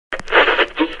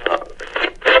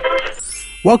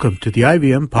Welcome to the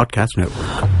IVM Podcast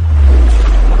Network.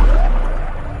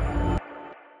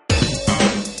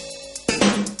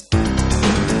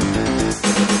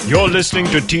 You're listening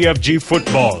to TFG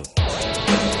Football.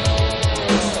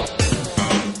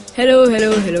 Hello,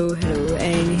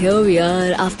 and here we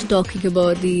are after talking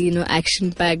about the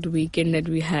action-packed weekend that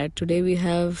we had. Today we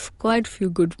have quite a few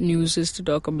good news to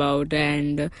talk about,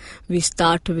 and we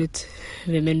start with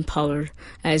women power,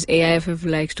 as AIFF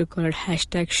likes to call it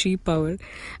 #ShePower.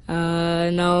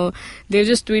 Now they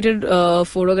just tweeted a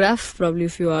photograph probably a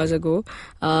few hours ago,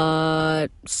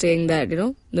 saying that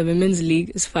the women's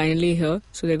league is finally here,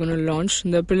 so they're going to launch.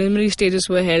 The preliminary stages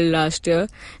were held last year,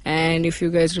 and if you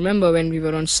guys remember when we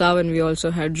were on Savan, we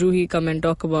also had Juhi come and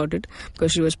talk about it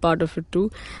because she was part of it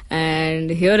too. And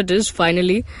here it is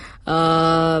finally.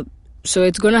 So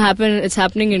it's going to happen. It's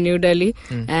happening in New Delhi,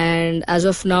 and as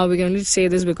of now, we can only say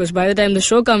this because by the time the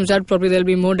show comes out, probably there'll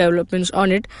be more developments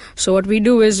on it. So what we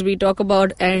do is we talk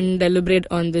about and deliberate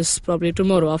on this probably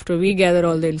tomorrow after we gather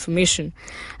all the information.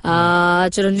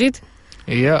 Chiranjit?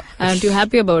 Yeah. Aren't you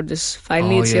happy about this?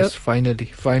 Finally, it's yes, here.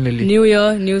 Finally. New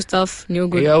year, new stuff, new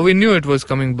good. Yeah, we knew it was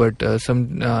coming, but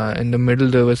some in the middle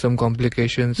there were some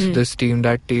complications. This team,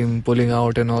 that team, pulling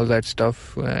out and all that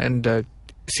stuff. And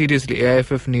seriously,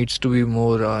 AIFF needs to be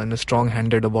more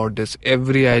strong-handed about this.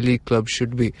 Every I-League club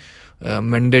should be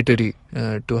mandatory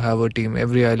to have a team.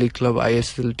 Every I-League club,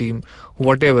 ISL team,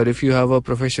 whatever. If you have a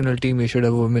professional team, you should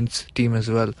have a women's team as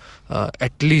well,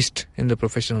 at least in the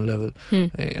professional level.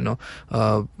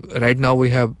 Right now we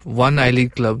have one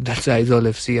I-League club, that's Aizawl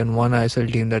FC, and one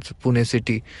ISL team, that's Pune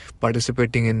City,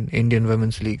 participating in Indian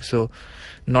Women's League. So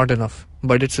not enough,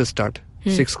 but it's a start.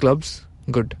 6 clubs,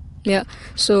 good. Yeah,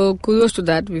 so kudos to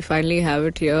that. We finally have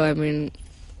it here. I mean,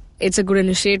 it's a good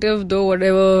initiative, though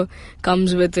whatever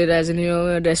comes with it, as in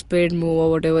a desperate move or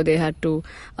whatever, they had to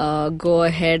go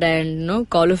ahead and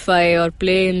qualify or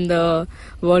play in the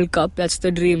World Cup. That's the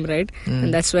dream, right?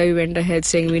 And that's why we went ahead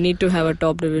saying we need to have a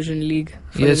top division league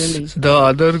for the women's. The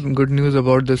other good news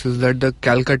about this is that the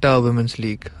Calcutta Women's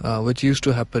League, which used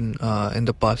to happen in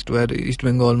the past, where East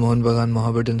Bengal, Mohun Bagan,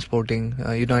 Mohammedan Sporting,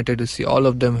 United SC, all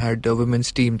of them had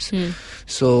women's teams.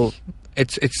 So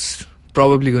it's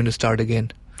probably going to start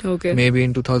again. Okay. Maybe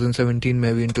in 2017,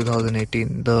 maybe in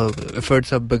 2018. The efforts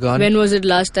have begun. When was it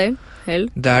last time held?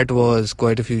 That was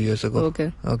quite a few years ago.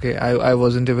 Okay. I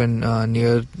wasn't even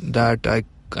near that. I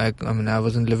mean, I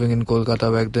wasn't living in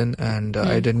Kolkata back then, and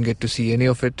I didn't get to see any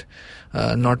of it.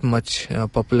 Not much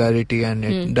popularity, and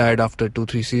it died after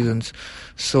 2-3 seasons.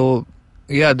 So,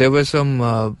 yeah, there were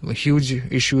some huge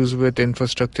issues with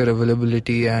infrastructure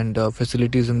availability and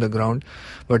facilities in the ground.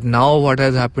 But now what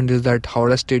has happened is that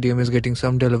Howrah Stadium is getting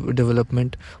some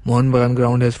development. Mohun Bagan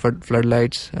ground has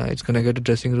floodlights. It's going to get a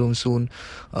dressing room soon.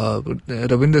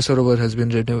 Rabindra Sarovar has been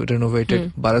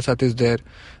renovated. Barasat is there.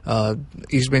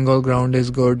 East Bengal ground is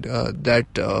good. That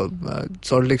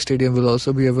Salt Lake Stadium will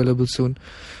also be available soon.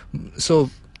 So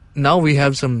now we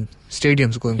have some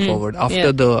stadiums going forward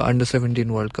after the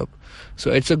Under-17 World Cup.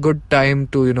 So it's a good time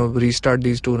to restart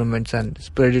these tournaments and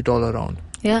spread it all around.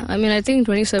 Yeah, I mean, I think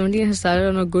 2017 has started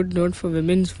on a good note for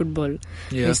women's football.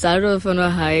 Yeah. We started off on a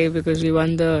high because we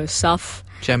won the SAF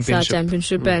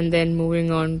Championship, and then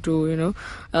moving on to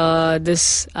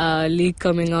this league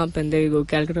coming up, and there you go,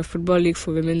 Calcutta Football League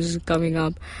for women's coming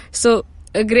up. So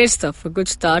great stuff, a good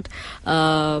start.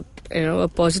 A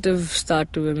positive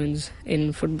start to women's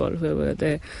in football where we're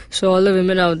there. So all the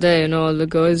women out there, all the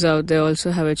girls out there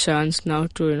also have a chance now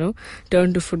to,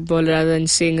 turn to football rather than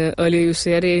saying, earlier you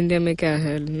say, Arey, India mein kya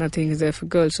hai? Nothing is there for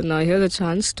girls. So now here's a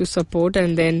chance to support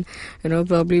and then,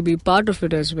 probably be part of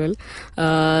it as well.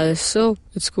 So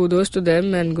it's kudos to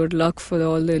them and good luck for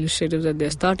all the initiatives that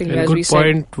they're starting. A good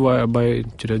point by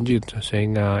Chiranjit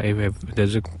saying if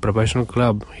there's a professional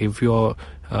club, if you're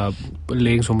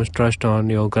laying so much trust on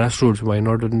your grassroots, why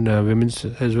not in women's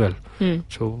as well?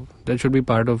 So that should be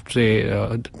part of, say,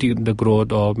 the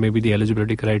growth or maybe the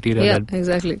eligibility criteria that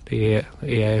exactly. the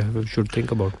AIFF should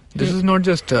think about. This is not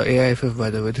just AIFF, by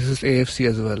the way. This is AFC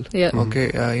as well. Yeah.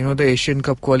 Okay. The Asian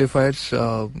Cup qualifiers.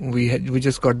 We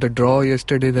just got the draw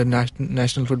yesterday. The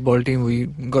national football team. We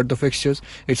got the fixtures.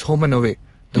 It's home and away.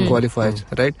 The qualifiers,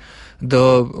 right?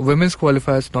 The women's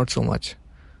qualifiers, not so much.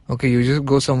 Okay, you just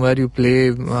go somewhere, you play,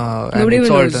 and it's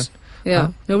all done.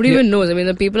 Yeah, nobody even knows. I mean,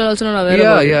 the people are also not aware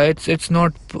about it. Yeah, it's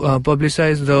not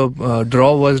publicized. The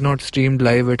draw was not streamed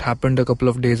live. It happened a couple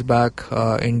of days back.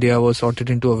 India was sorted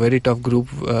into a very tough group,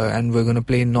 and we're going to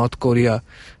play in North Korea.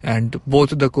 And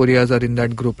both the Koreas are in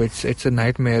that group. It's a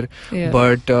nightmare. Yeah.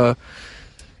 But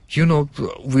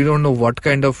we don't know what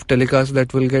kind of telecast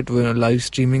that we'll get, live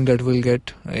streaming that we'll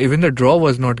get. Even the draw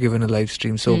was not given a live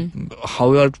stream. So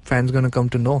how are fans going to come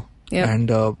to know? Yep. And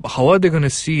how are they going to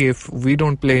see if we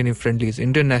don't play any friendlies?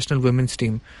 Indian national women's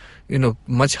team,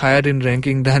 much higher in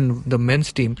ranking than the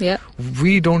men's team. Yeah.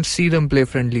 We don't see them play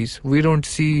friendlies. We don't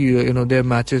see, their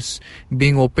matches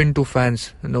being open to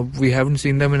fans. We haven't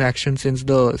seen them in action since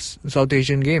the South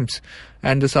Asian Games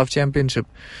and the South Championship.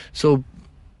 So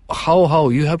how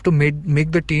you have to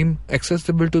make the team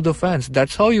accessible to the fans.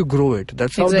 That's how you grow it.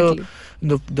 That's how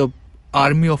the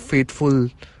army of faithful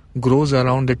grows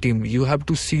around the team. You have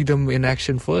to see them in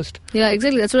action first. Yeah,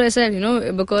 exactly. That's what I said,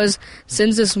 because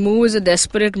since this move is a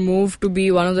desperate move to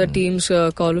be one of the teams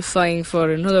qualifying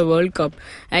for the World Cup,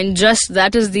 and just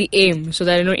that is the aim, so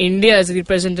that India is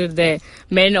represented there,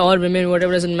 men or women,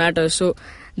 whatever, doesn't matter. So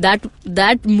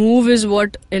that move is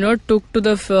what took to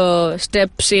the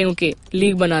step saying, okay,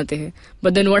 league banate hai.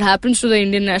 But then what happens to the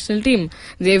Indian national team?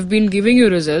 They've been giving you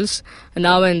results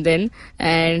now and then,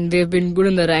 and they've been good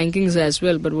in the rankings as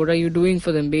well. But what are you doing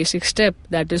for them? Basic step,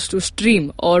 that is to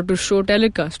stream or to show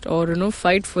telecast or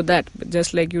fight for that,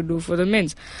 just like you do for the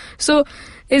men's. So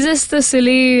it's just a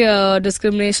silly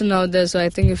discrimination out there. So I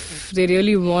think if they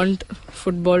really want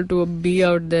football to be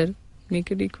out there, make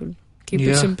it equal. Keep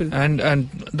it simple. And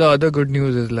the other good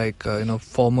news is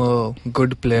former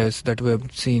good players that we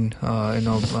have seen,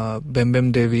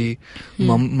 Bem Devi,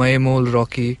 Mayemol,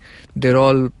 Rocky, they're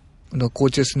all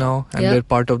coaches now, and they're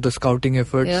part of the scouting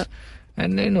efforts. Yeah.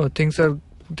 And things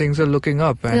are looking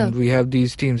up, and we have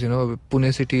these teams.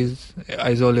 Pune City's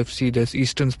Aizawl FC. There's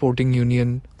Eastern Sporting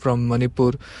Union from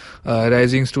Manipur,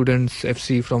 Rising Students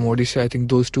FC from Odisha. I think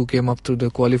those two came up through the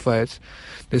qualifiers.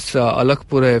 There's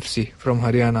Alakpura FC from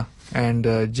Haryana, and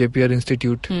JPR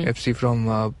Institute FC from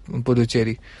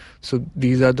Puducherry. So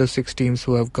these are the 6 teams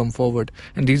who have come forward,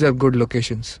 and these are good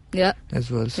locations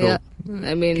as well. So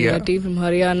a team from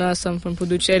Haryana, some from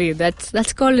Puducherry.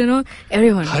 That's called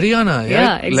everyone. Haryana,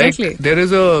 yeah, exactly. Like, there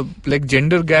is a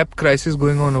gender gap crisis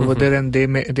going on over there, and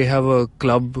they have a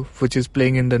club which is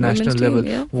playing in the national level.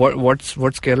 Yeah. What's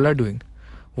Kerala doing?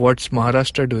 What's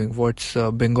Maharashtra doing? What's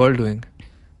Bengal doing?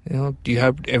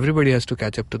 Everybody has to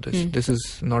catch up to this. This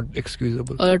is not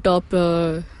excusable. Or a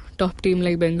top team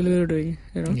like Bengaluru doing,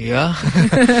 Yeah.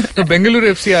 So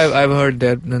Bengaluru FC, I've heard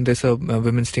there's a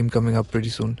women's team coming up pretty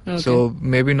soon. Okay. So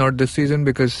maybe not this season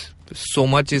because so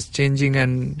much is changing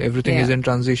and everything is in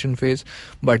transition phase.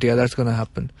 But that's going to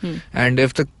happen. And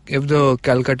if the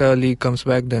Calcutta League comes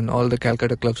back, then all the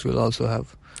Calcutta clubs will also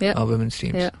have women's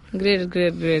teams. Yeah,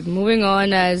 great. Moving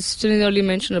on, as Sunil already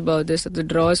mentioned about this, that the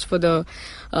draws for the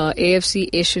AFC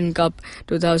Asian Cup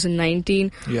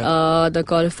 2019,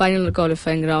 the final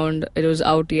qualifying round, it was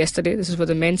out yesterday. This is for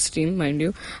the men's team, mind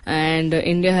you. And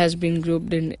India has been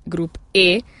grouped in Group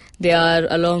A. They are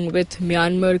along with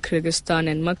Myanmar, Kyrgyzstan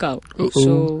and Macau.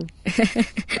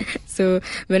 So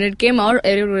when it came out,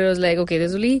 everybody was like, okay,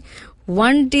 there's only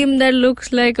one team that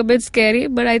looks like a bit scary,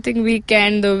 but I think we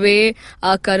can, the way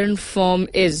our current form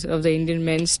is of the Indian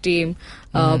men's team,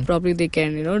 probably they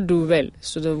can, do well.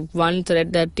 So the one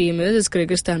threat that team is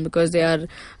Kyrgyzstan, because they are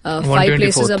 5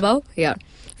 places above. Yeah,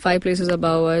 5 places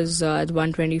above us at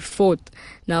 124th.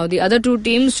 Now the other 2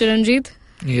 teams, Chiranjit,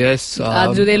 yes,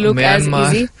 do they look Myanmar,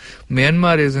 as easy?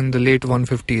 Myanmar is in the late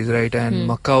 150s, right? And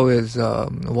Macau is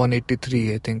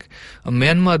 183, I think.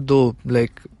 Myanmar, though,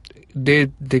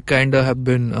 they kind of have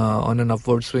been on an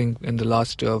upward swing in the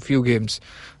last few games.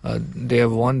 They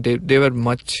have won. They were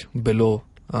much below.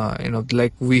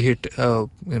 We hit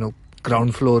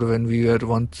ground floor when we were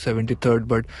 173rd,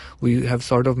 but we have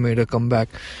sort of made a comeback.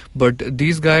 But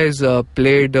these guys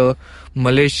played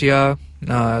Malaysia.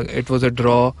 It was a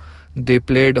draw. They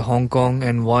played Hong Kong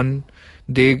and won.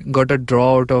 They got a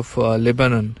draw out of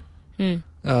Lebanon.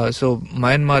 So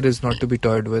Myanmar is not to be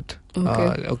toyed with.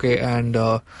 And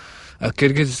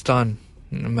Kyrgyzstan,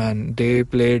 man, they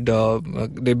played.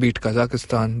 They beat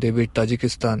Kazakhstan. They beat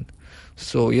Tajikistan.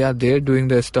 So they're doing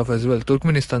their stuff as well.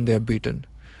 Turkmenistan they have beaten.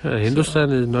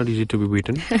 Hindustan is not easy to be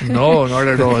beaten. No, not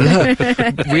at all.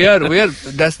 we are.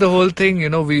 That's the whole thing.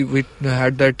 We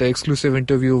had that exclusive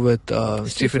interview with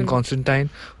Stephen Constantine,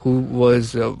 who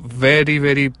was very,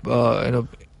 very.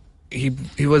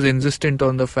 He was insistent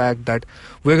on the fact that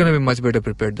we're going to be much better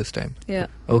prepared this time. Yeah.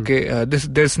 Okay.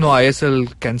 There's no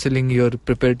ISL cancelling your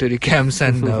preparatory camps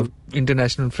and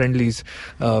international friendlies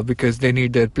because they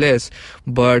need their players.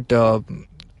 But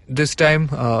this time.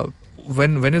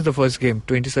 When is the first game?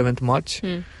 27th March?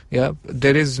 Yeah,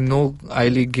 there is no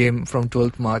I-League game from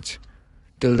 12th March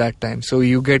till that time. So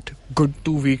you get good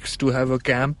 2 weeks to have a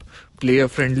camp, play a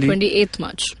friendly. 28th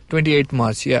March. 28th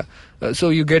March, yeah. So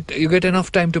you get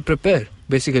enough time to prepare,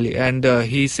 basically. And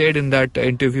he said in that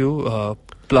interview,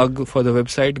 plug for the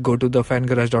website, go to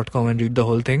thefangarage.com and read the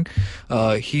whole thing.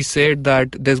 He said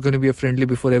that there's going to be a friendly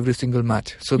before every single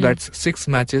match. So that's 6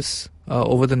 matches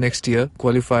over the next year,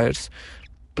 qualifiers,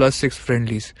 plus 6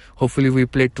 friendlies. Hopefully we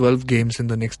play 12 games in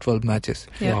the next 12 matches.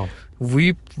 Yeah. Wow.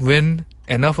 We win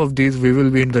enough of these, we will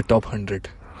be in the top 100.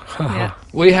 Yeah.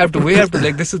 We have to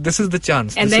like this is the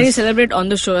chance. And then you celebrate on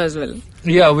the show as well.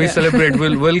 Yeah, we celebrate.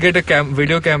 We'll get a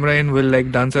video camera in. We'll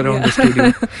like dance around the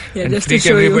studio and freak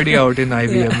everybody out in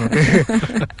IVM.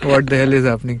 Okay, what the hell is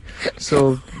happening?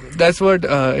 So that's what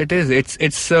it is.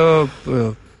 It's I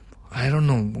don't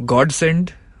know,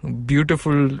 godsend.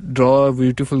 Beautiful draw,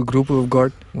 beautiful group we've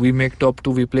got. We make top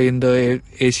 2. We play in the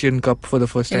Asian Cup for the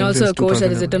first time. And also since a coach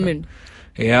that is 2011. determined.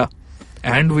 Yeah,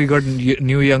 and we got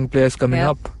new young players coming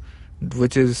up,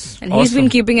 which is and awesome. He's been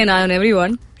keeping an eye on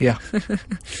everyone. Yeah,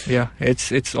 yeah,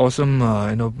 it's awesome.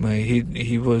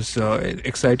 He was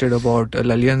excited about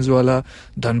Lalianzwala,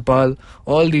 Dhanpal,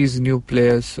 all these new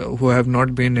players who have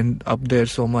not been up there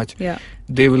so much. Yeah,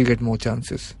 they will get more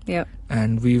chances. Yeah,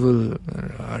 and we will.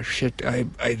 I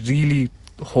really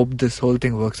hope this whole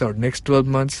thing works out. Next 12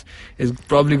 months is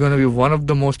probably going to be one of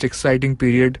the most exciting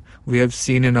period we have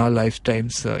seen in our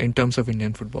lifetimes in terms of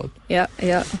Indian football. Yeah.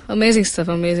 Amazing stuff.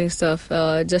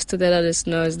 Just to tell our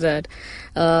listeners that,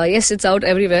 yes, it's out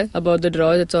everywhere about the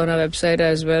draws. It's on our website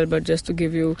as well. But just to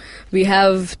give you, we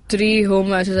have 3 home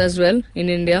matches as well in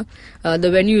India.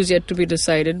 The venue is yet to be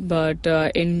decided. But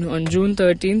on June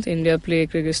 13th, India play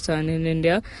Kyrgyzstan in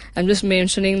India. I'm just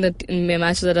mentioning the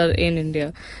matches that are in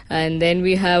India. And then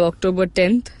we have October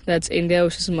 10th, that's India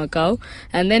versus Macau.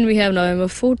 And then we have November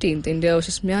 14th, India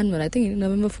versus Myanmar. I think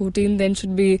November 14th then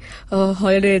should be a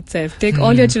holiday itself. Take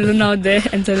all your children out there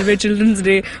and celebrate Children's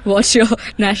Day. Watch your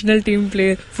national team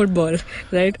play football,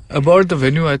 right? About the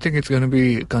venue, I think it's going to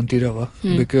be Kantirava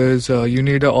because you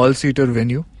need an all-seater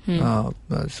venue. So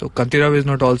Kantirava is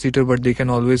not all-seater, but they can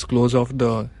always close off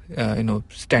the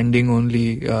standing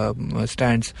only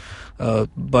stands.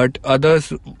 But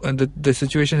others, the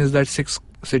situation is that 6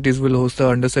 cities will host the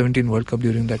Under-17 World Cup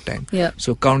during that time. Yeah.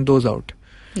 So count those out.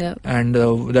 Yeah. And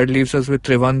that leaves us with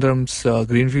Trivandrum's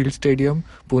Greenfield Stadium,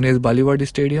 Pune's Baliwadi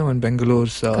Stadium, and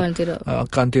Bangalore's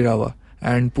Kantirava.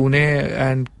 And Pune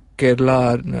and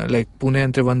Kerala are Pune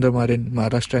and Trivandrum are in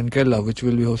Maharashtra and Kerala, which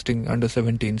will be hosting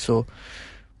Under-17. So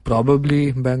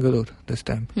probably Bangalore this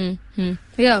time.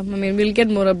 Yeah, I mean, we'll get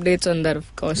more updates on that,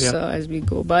 of course, as we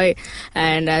go by.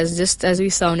 And as we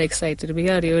sound excited, we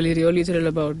are really, really thrilled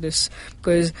about this.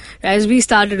 Because as we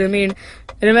started, I mean,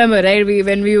 remember, right,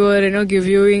 when we were,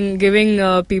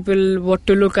 giving people what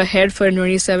to look ahead for in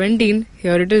 2017,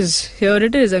 here it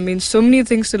is. I mean, so many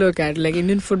things to look at. Like,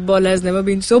 Indian football has never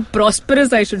been so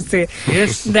prosperous, I should say,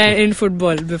 than in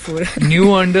football before. New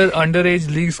underage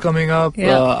leagues coming up,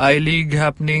 I-League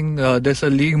happening, there's a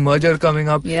league merger coming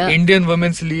up, Indian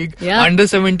Women's League,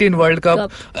 Under-17 World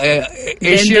Cup,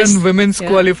 Asian Women's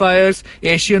Qualifiers,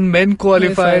 Asian Men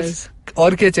Qualifiers.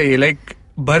 और क्या चाहिए? Like,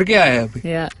 भर के आया अभी.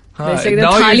 Yeah. It's like the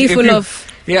thali full of...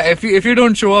 Yeah, if you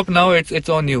don't show up now, it's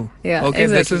on you. Yeah, okay,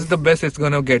 exactly. This is the best it's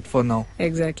gonna get for now.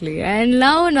 Exactly. And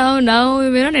now we're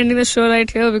not ending the show right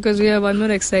here because we have one more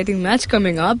exciting match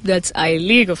coming up. That's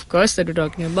I-League, of course, that we're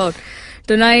talking about.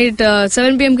 Tonight,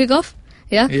 7 p.m. kickoff.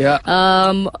 Yeah.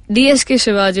 DSK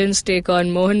Shivajians take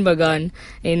on Mohan Bagan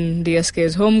in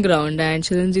DSK's home ground, and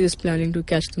Chiranjeev is planning to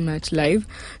catch the match live.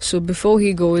 So before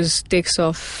he takes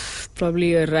off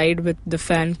probably a ride with the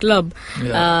fan club,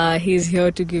 he's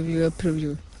here to give you a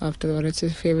preview. After all, it's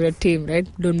his favorite team, right?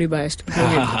 Don't be biased.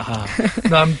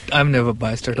 No, I'm never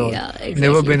biased at all. Yeah, exactly.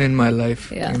 Never been in my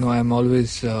life. Yeah. I'm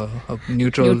always a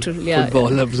neutral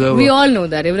football observer. We all know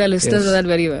that. Every listeners know that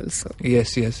very well. So.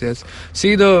 Yes.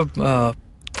 See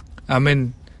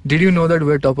did you know that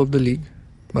we're top of the league,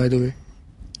 by the way?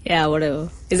 Yeah, whatever.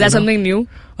 Is that something new?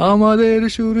 By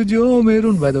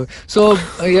the way. So,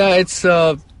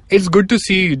 it's good to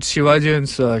see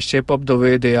Shivajians shape up the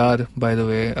way they are, by the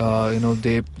way.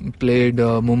 They played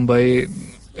Mumbai.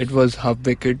 It was half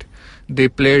wicket. They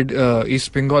played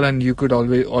East Bengal, and you could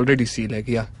already see, they're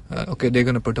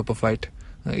going to put up a fight.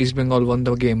 East Bengal won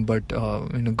the game, but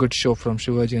good show from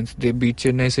Shivajians. They beat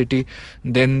Chennai City,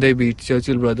 then they beat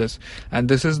Churchill Brothers, and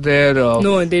this is their...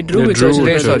 no, they drew with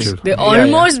Churchill. They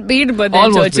almost beat, but then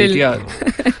almost Churchill...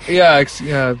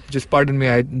 Beat, just pardon me,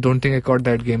 I don't think I caught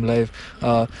that game live.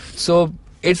 So,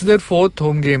 it's their 4th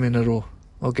home game in a row,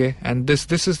 okay? And this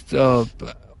is...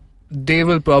 they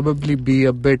will probably be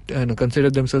a bit, consider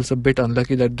themselves a bit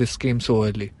unlucky that this came so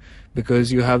early.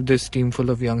 Because you have this team full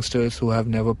of youngsters who have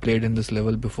never played in this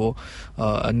level before,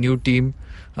 a new team,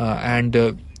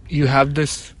 and you have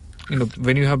this,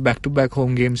 when you have back-to-back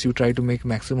home games, you try to make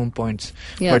maximum points.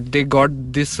 Yeah. But they got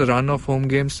this run of home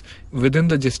games within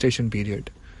the gestation period,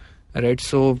 right?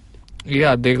 So,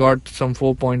 yeah, they got some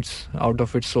 4 points out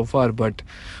of it so far, but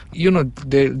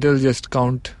they'll just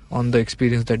count on the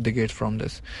experience that they get from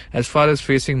this. As far as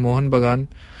facing Mohun Bagan,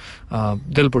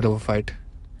 they'll put up a fight.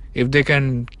 If they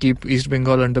can keep East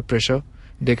Bengal under pressure,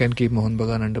 they can keep Mohun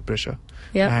Bagan under pressure.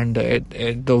 Yeah. And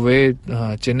the way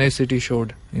Chennai City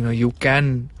showed, you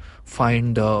can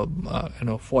find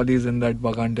follies in that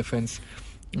Bagan defense.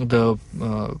 The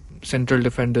central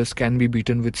defenders can be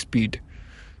beaten with speed.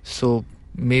 So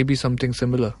maybe something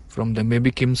similar from them.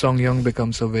 Maybe Kim Song-young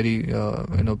becomes a very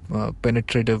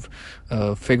penetrative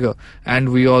figure, and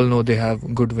we all know they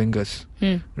have good wingers,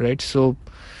 right? So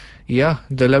yeah,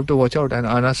 they'll have to watch out. And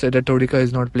Anas Todika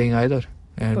is not playing either,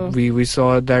 and we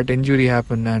saw that injury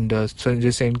happen, and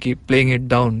Sanjay Sain keep playing it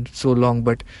down so long,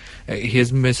 but he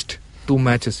has missed 2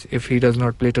 matches. If he does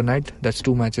not play tonight, that's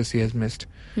 2 matches he has missed,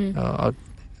 3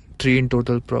 in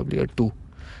total probably, or 2.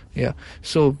 Yeah,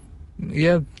 so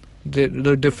yeah,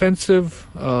 the defensive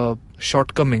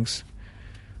shortcomings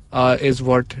is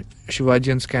what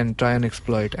Shivajians can try and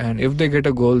exploit, and if they get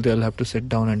a goal, they'll have to sit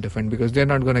down and defend, because they're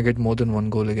not going to get more than 1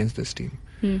 goal against this team.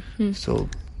 So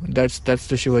that's the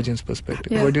Shivajians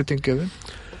perspective. Yeah. What do you think, Kevin?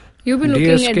 You've been looking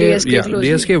at DSK yeah, closely.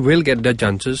 DSK will get their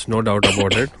chances, no doubt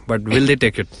about it, but will they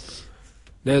take it?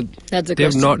 That's a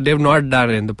question. They've not done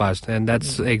it in the past, and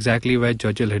that's exactly where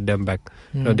Churchill hit them back.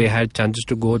 They had chances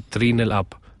to go 3-0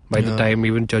 up by the time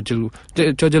even Churchill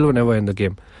were never in the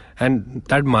game, and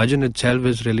that margin itself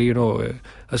is really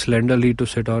a slender lead to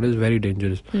sit on is very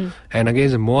dangerous. And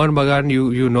against Mohun Bagan,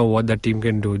 you know what that team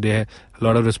can do. They have a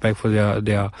lot of respect for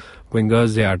their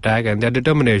wingers, their attack, and their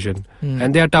determination,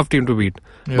 and they're a tough team to beat.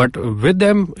 But with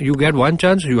them, you get 1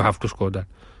 chance, you have to score that.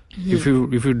 If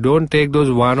you don't take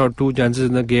those 1 or 2 chances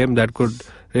in the game, that could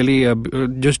really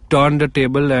just turn the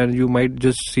table, and you might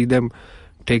just see them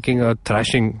taking a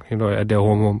thrashing, at their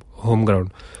home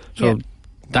ground. So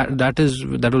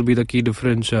that will be the key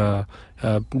difference.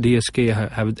 DSK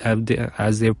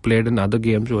as they've played in other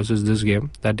games versus this game,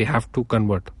 that they have to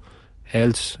convert.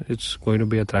 Else, it's going to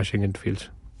be a thrashing in fields.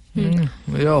 Yeah,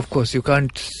 of course, you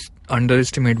can't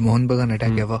underestimate Mohun Bagan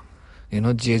attack ever.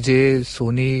 JJ,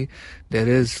 Sony, there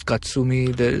is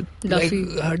Katsumi, there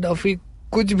Duffy,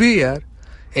 kuch bhi yaar.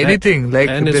 Anything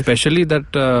and especially that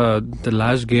the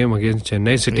last game against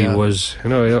Chennai City was it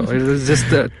was just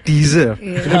a teaser,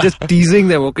 just teasing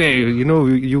them. Okay,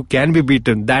 you can be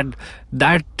beaten.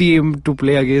 That team to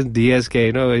play against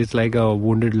DSK, it's like a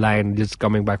wounded lion just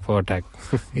coming back for attack.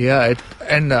 Yeah,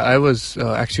 and I was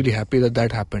actually happy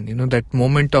that happened. That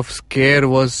moment of scare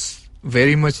was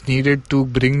very much needed to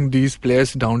bring these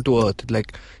players down to earth.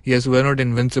 Like, yes, we're not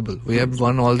invincible. We have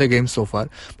won all the games so far,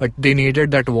 but they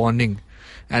needed that warning.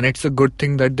 And it's a good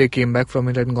thing that they came back from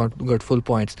it and got full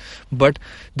points. But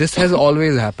this has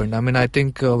always happened. I mean, I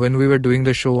think when we were doing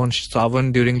the show on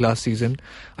Savan during last season,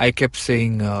 I kept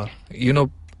saying, there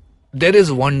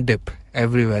is one dip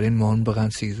everywhere in Mohun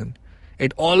Bagan season.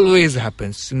 It always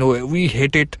happens. We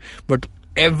hate it, but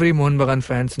every Mohun Bagan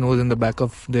fans knows in the back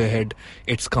of their head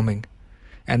it's coming.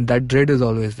 And that dread is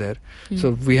always there.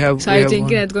 So we have. So are you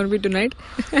thinking it's going to be tonight?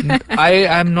 I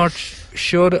am not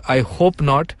sure. I hope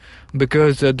not,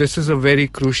 because this is a very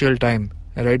crucial time.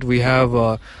 Right? We have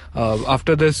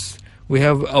after this, we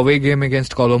have away game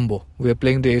against Colombo. We are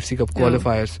playing the AFC Cup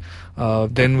qualifiers.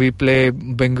 Then we play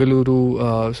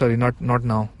Bengaluru. Sorry, not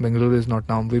now. Bengaluru is not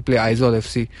now. We play Aizawl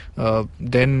FC.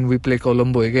 Then we play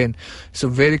Colombo again. It's a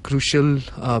very crucial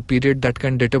period that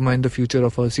can determine the future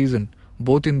of our season,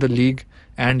 both in the league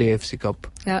and AFC Cup.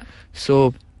 Yeah.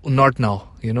 So not now.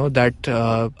 That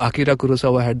Akira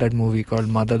Kurosawa had that movie called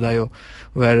Madadayo,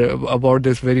 where about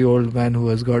this very old man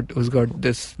who's got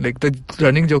this, like, the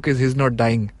running joke is he's not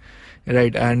dying,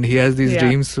 right? And he has these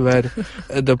dreams where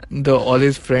the all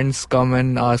his friends come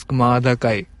and ask Maada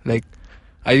Kai, like,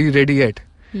 are you ready yet?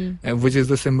 Which is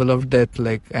the symbol of death,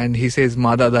 like, and he says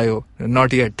Madadayo,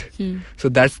 not yet. So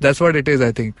that's what it is,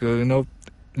 I think.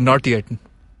 Not yet.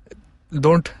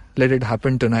 Don't let it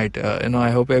happen tonight.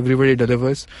 I hope everybody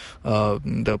delivers.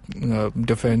 The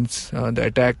defense, the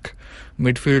attack,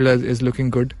 midfield is looking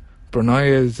good.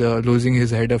 Pranay is losing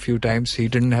his head a few times. He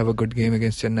didn't have a good game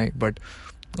against Chennai, but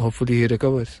hopefully he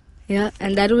recovers. Yeah,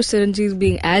 and that was Chiranjeev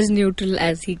being as neutral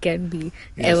as he can be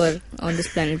ever on this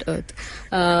planet Earth.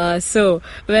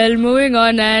 Moving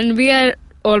on, and we are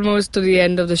almost to the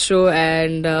end of the show,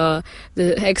 and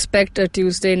expect a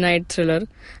Tuesday night thriller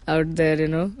out there,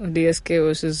 DSK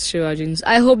versus Shivajians.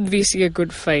 I hope we see a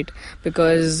good fight,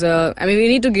 because we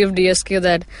need to give DSK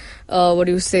that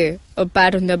a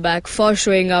pat on their back for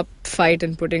showing up, fight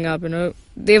and putting up.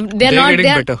 They're getting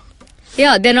better.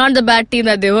 Yeah, they're not the bad team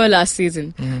that they were last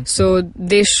season. So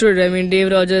they should. Dave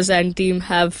Rogers and team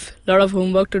have a lot of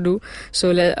homework to do.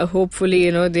 So hopefully,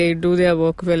 they do their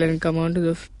work well and come onto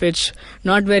the pitch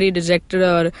not very dejected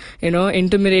or,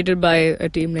 intimidated by a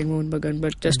team like Mohun Bagan,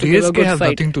 but just to give a good have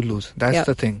fight. Nothing to lose. That's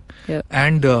the thing. Yeah.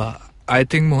 And I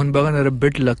think Mohun Bagan are a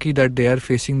bit lucky that they are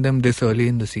facing them this early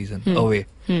in the season away.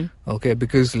 Okay,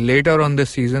 because later on this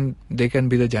season they can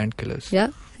be the giant killers. Yeah.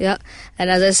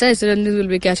 And as I said, Chiranjeev will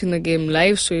be catching the game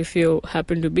live. So if you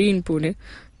happen to be in Pune,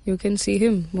 you can see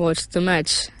him watch the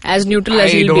match. As neutral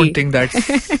as he'll be. I don't think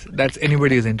that's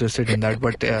anybody is interested in that.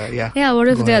 But yeah. Yeah, what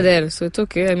if they're there? So it's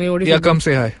okay. What if come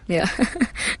say hi. Yeah.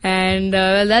 And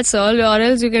that's all. Or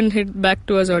else you can hit back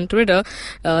to us on Twitter.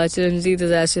 Chiranjeet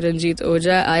is as Chiranjeet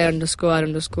Oja.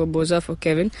 I_R_Boza for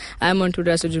Kevin. I'm on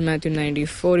Twitter as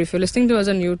Matthew94. If you're listening to us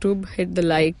on YouTube, hit the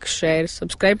like, share,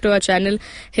 subscribe to our channel,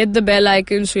 hit the bell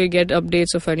icon so you get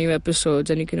updates of our new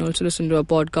episodes. And you can also listen to our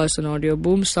podcast on Audio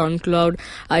Boom, SoundCloud,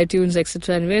 iTunes,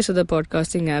 etc. and various other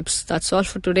podcasting apps. That's all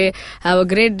for today. Have a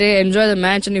great day. Enjoy the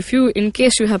match. And in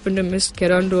case you happen to miss,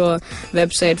 get on to our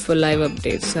website for live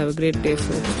updates. Have a great day,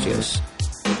 folks. Cheers.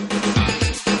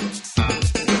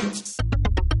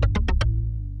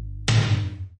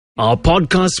 Our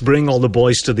podcasts bring all the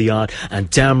boys to the yard, and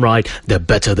damn right, they're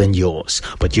better than yours.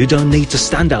 But you don't need to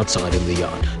stand outside in the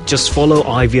yard. Just follow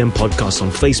IVM Podcasts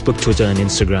on Facebook, Twitter and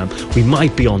Instagram. We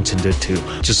might be on Tinder too.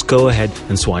 Just go ahead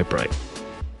and swipe right.